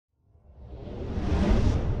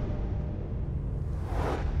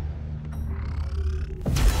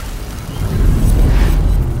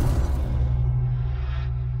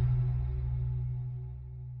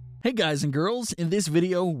guys and girls, in this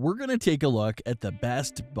video, we're going to take a look at the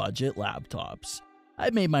best budget laptops.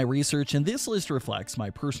 I've made my research and this list reflects my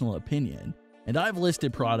personal opinion, and I've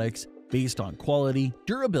listed products based on quality,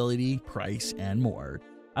 durability, price, and more.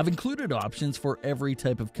 I've included options for every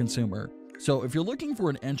type of consumer, so if you're looking for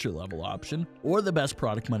an entry-level option or the best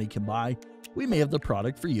product money can buy, we may have the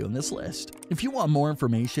product for you in this list. If you want more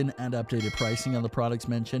information and updated pricing on the products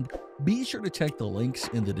mentioned, be sure to check the links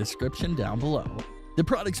in the description down below. The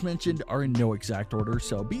products mentioned are in no exact order,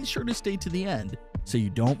 so be sure to stay to the end so you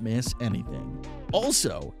don't miss anything.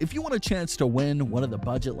 Also, if you want a chance to win one of the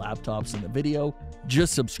budget laptops in the video,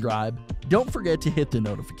 just subscribe. Don't forget to hit the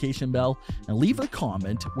notification bell and leave a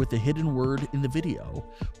comment with the hidden word in the video.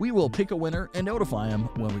 We will pick a winner and notify him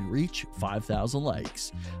when we reach 5,000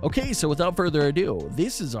 likes. Okay, so without further ado,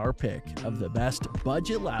 this is our pick of the best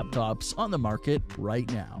budget laptops on the market right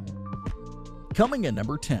now. Coming in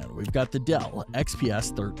number 10, we've got the Dell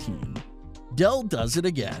XPS 13. Dell does it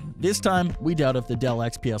again. This time, we doubt if the Dell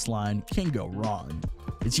XPS line can go wrong.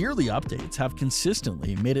 Its yearly updates have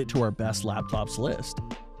consistently made it to our best laptops list,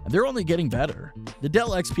 and they're only getting better. The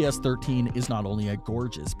Dell XPS 13 is not only a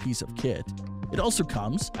gorgeous piece of kit, it also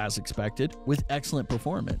comes, as expected, with excellent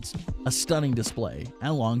performance, a stunning display,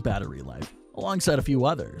 and long battery life, alongside a few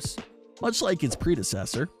others. Much like its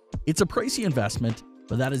predecessor, it's a pricey investment,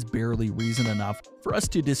 but that is barely reason enough for us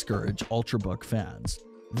to discourage Ultrabook fans.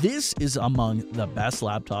 This is among the best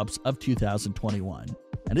laptops of 2021,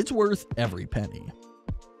 and it's worth every penny.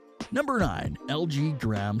 Number 9. LG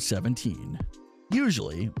Gram 17.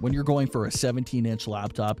 Usually, when you're going for a 17-inch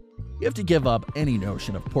laptop, you have to give up any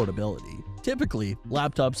notion of portability. Typically,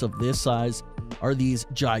 laptops of this size are these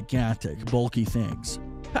gigantic, bulky things,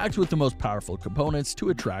 packed with the most powerful components to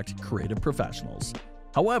attract creative professionals.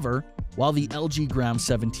 However, while the LG Gram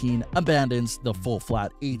 17 abandons the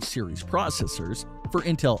full-flat H-series processors for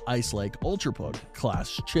Intel Ice Lake Ultrabook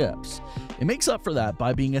class chips, it makes up for that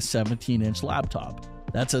by being a 17-inch laptop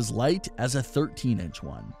that's as light as a 13-inch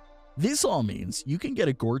one. This all means you can get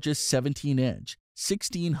a gorgeous 17-inch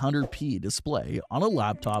 1600p display on a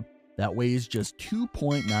laptop that weighs just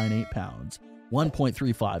 2.98 pounds,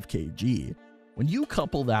 1.35 kg. When you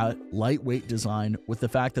couple that lightweight design with the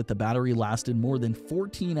fact that the battery lasted more than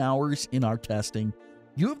 14 hours in our testing,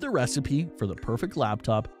 you have the recipe for the perfect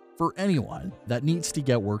laptop for anyone that needs to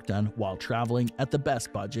get work done while traveling at the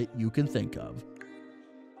best budget you can think of.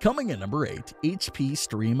 Coming at number 8, HP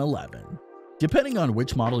Stream 11. Depending on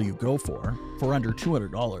which model you go for under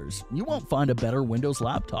 $200, you won't find a better Windows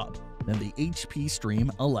laptop than the HP Stream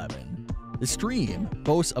 11. The Stream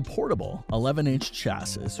boasts a portable 11-inch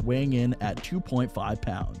chassis weighing in at 2.5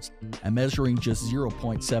 pounds and measuring just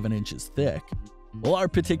 0.7 inches thick. While our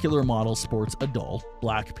particular model sports a dull,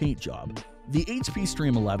 black paint job, the HP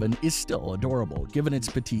Stream 11 is still adorable given its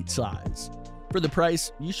petite size. For the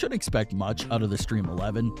price, you shouldn't expect much out of the Stream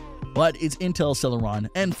 11, but its Intel Celeron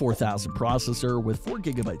N4000 processor with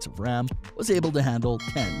 4GB of RAM was able to handle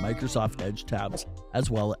 10 Microsoft Edge tabs as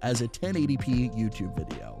well as a 1080p YouTube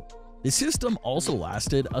video. The system also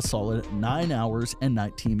lasted a solid 9 hours and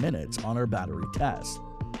 19 minutes on our battery test.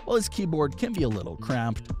 While its keyboard can be a little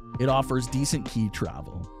cramped, it offers decent key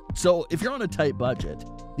travel. So if you're on a tight budget,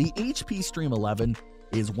 the HP Stream 11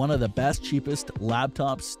 is one of the best cheapest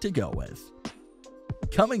laptops to go with.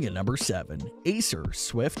 Coming in number 7, Acer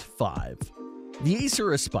Swift 5. The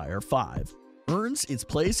Acer Aspire 5 earns its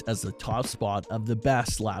place as the top spot of the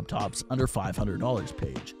best laptops under $500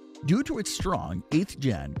 page, due to its strong 8th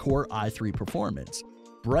Gen Core i3 performance,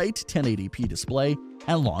 bright 1080p display,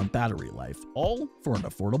 and long battery life, all for an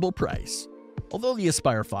affordable price. Although the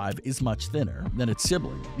Aspire 5 is much thinner than its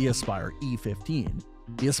sibling, the Aspire E15,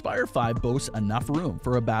 the Aspire 5 boasts enough room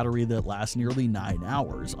for a battery that lasts nearly 9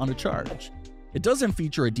 hours on a charge. It doesn't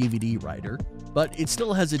feature a DVD writer, but it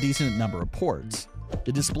still has a decent number of ports.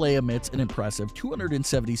 The display emits an impressive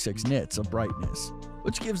 276 nits of brightness,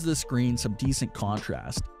 which gives the screen some decent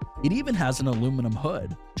contrast. It even has an aluminum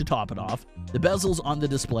hood. To top it off, the bezels on the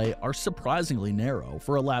display are surprisingly narrow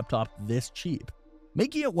for a laptop this cheap,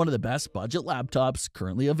 making it one of the best budget laptops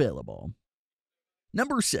currently available.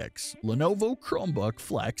 Number 6. Lenovo Chromebook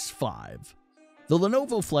Flex 5. The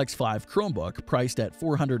Lenovo Flex 5 Chromebook, priced at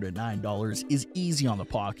 $409, is easy on the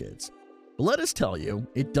pockets. But let us tell you,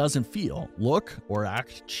 it doesn't feel, look, or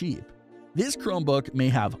act cheap. This Chromebook may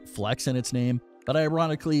have Flex in its name, but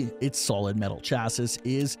ironically, its solid metal chassis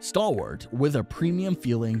is stalwart with a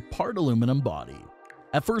premium-feeling part aluminum body.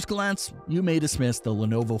 At first glance, you may dismiss the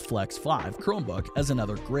Lenovo Flex 5 Chromebook as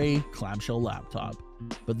another gray clamshell laptop.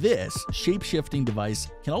 But this shape-shifting device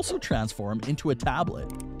can also transform into a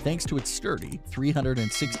tablet thanks to its sturdy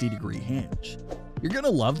 360-degree hinge. You're going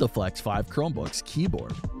to love the Flex 5 Chromebook's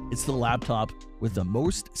keyboard. It's the laptop with the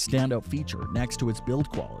most standout feature next to its build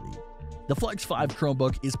quality. The Flex 5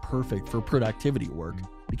 Chromebook is perfect for productivity work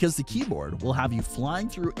because the keyboard will have you flying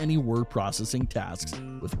through any word processing tasks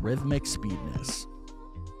with rhythmic speediness.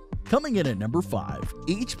 Coming in at number 5,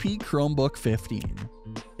 HP Chromebook 15.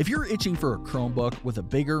 If you're itching for a Chromebook with a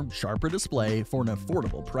bigger, sharper display for an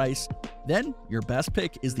affordable price, then your best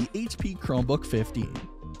pick is the HP Chromebook 15.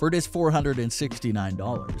 For just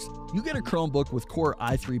 $469, you get a Chromebook with Core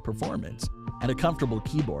i3 performance and a comfortable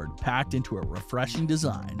keyboard packed into a refreshing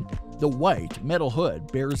design. The white metal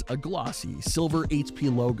hood bears a glossy silver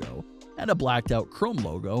HP logo and a blacked out Chrome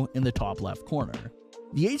logo in the top left corner.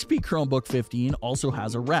 The HP Chromebook 15 also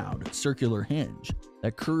has a round, circular hinge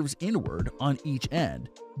that curves inward on each end,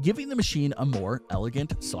 giving the machine a more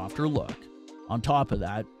elegant, softer look. On top of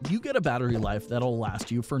that, you get a battery life that'll last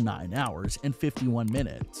you for 9 hours and 51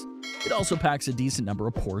 minutes. It also packs a decent number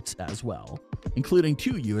of ports as well, including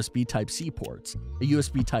 2 USB Type-C ports, a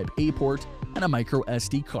USB Type-A port, and a micro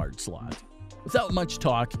SD card slot. Without much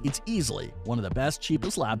talk, it's easily one of the best,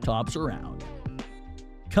 cheapest laptops around.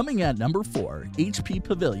 Coming at number 4, HP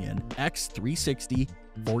Pavilion X360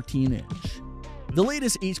 14-inch. The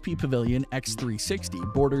latest HP Pavilion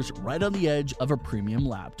X360 borders right on the edge of a premium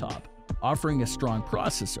laptop, offering a strong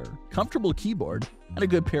processor, comfortable keyboard, and a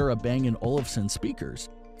good pair of Bang & Olufsen speakers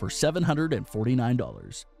for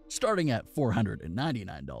 $749, starting at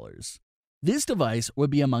 $499. This device would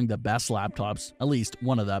be among the best laptops, at least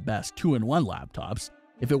one of the best 2-in-1 laptops,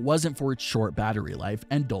 if it wasn't for its short battery life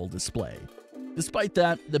and dull display. Despite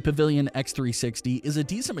that, the Pavilion X360 is a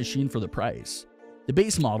decent machine for the price. The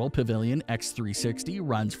base model Pavilion X360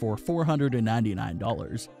 runs for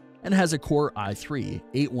 $499 and has a Core i3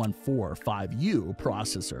 8145U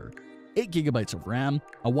processor, 8GB of RAM,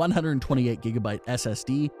 a 128GB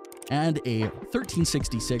SSD, and a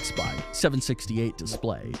 1366 by 768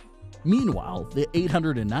 display. Meanwhile, the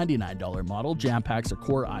 $899 model jam-packs a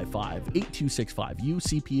Core i5 8265U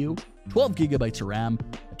CPU, 12GB of RAM,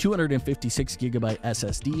 a 256GB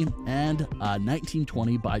SSD, and a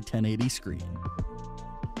 1920 by 1080 screen.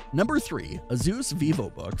 Number 3, Asus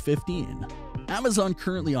VivoBook 15. Amazon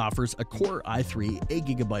currently offers a Core i3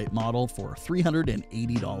 8GB model for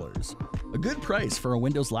 $380, a good price for a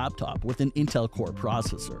Windows laptop with an Intel Core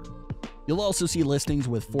processor. You'll also see listings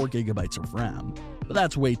with 4GB of RAM, but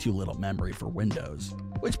that's way too little memory for Windows,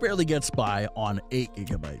 which barely gets by on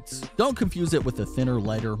 8GB. Don't confuse it with the thinner,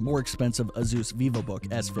 lighter, more expensive Asus VivoBook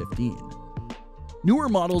S15. Newer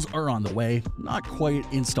models are on the way, not quite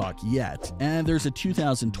in stock yet, and there's a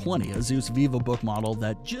 2020 Asus VivoBook model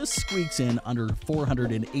that just squeaks in under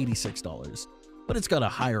 $486, but it's got a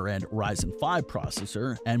higher-end Ryzen 5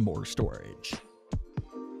 processor and more storage.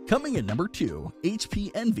 Coming in number 2,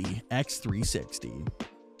 HP Envy X360.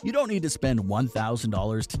 You don't need to spend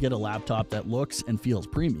 $1,000 to get a laptop that looks and feels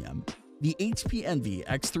premium. The HP Envy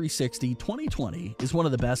X360 2020 is one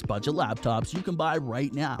of the best budget laptops you can buy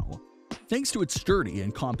right now. Thanks to its sturdy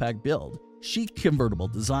and compact build, chic convertible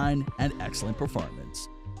design, and excellent performance.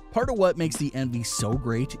 Part of what makes the Envy so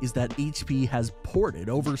great is that HP has ported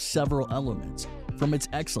over several elements from its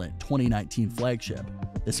excellent 2019 flagship,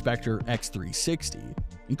 the Spectre X360,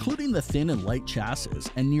 including the thin and light chassis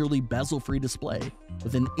and nearly bezel-free display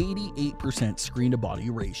with an 88% screen-to-body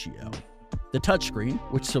ratio. The touchscreen,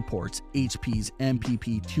 which supports HP's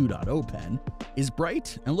MPP 2.0 pen, is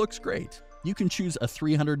bright and looks great. You can choose a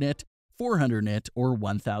 300 nit, 400 nit, or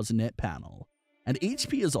 1000 nit panel. And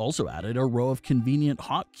HP has also added a row of convenient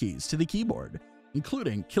hotkeys to the keyboard,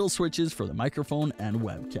 including kill switches for the microphone and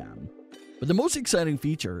webcam. But the most exciting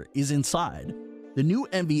feature is inside. The new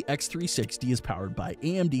Envy X360 is powered by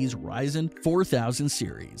AMD's Ryzen 4000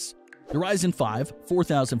 series. The Ryzen 5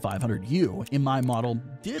 4500U in my model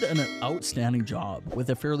did an outstanding job with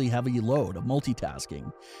a fairly heavy load of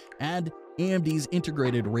multitasking, and AMD's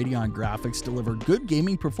integrated Radeon graphics deliver good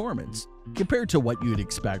gaming performance compared to what you'd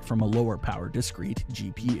expect from a lower power discrete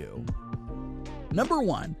GPU. Number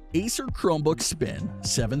 1. Acer Chromebook Spin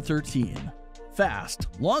 713. Fast,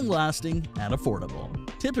 long-lasting, and affordable.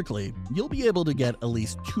 Typically, you'll be able to get at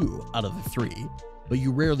least 2 out of the 3, but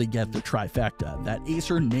you rarely get the trifecta that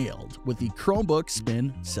Acer nailed with the Chromebook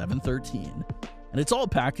Spin 713. And it's all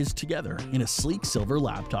packaged together in a sleek silver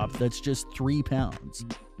laptop that's just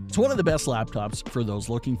 £3. It's one of the best laptops for those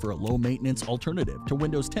looking for a low-maintenance alternative to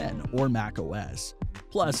Windows 10 or Mac OS.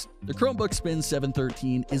 Plus, the Chromebook Spin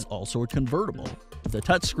 713 is also a convertible with a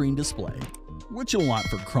touchscreen display. which you'll want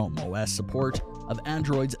for Chrome OS support of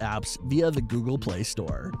Android's apps via the Google Play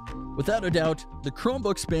Store. Without a doubt, the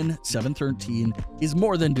Chromebook Spin 713 is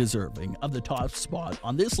more than deserving of the top spot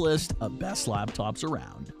on this list of best laptops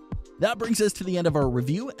around. That brings us to the end of our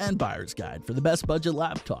review and buyer's guide for the best budget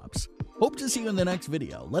laptops. Hope to see you in the next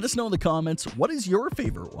video. Let us know in the comments what is your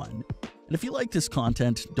favorite one. And if you like this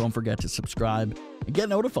content, don't forget to subscribe and get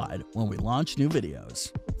notified when we launch new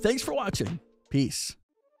videos. Thanks for watching. Peace.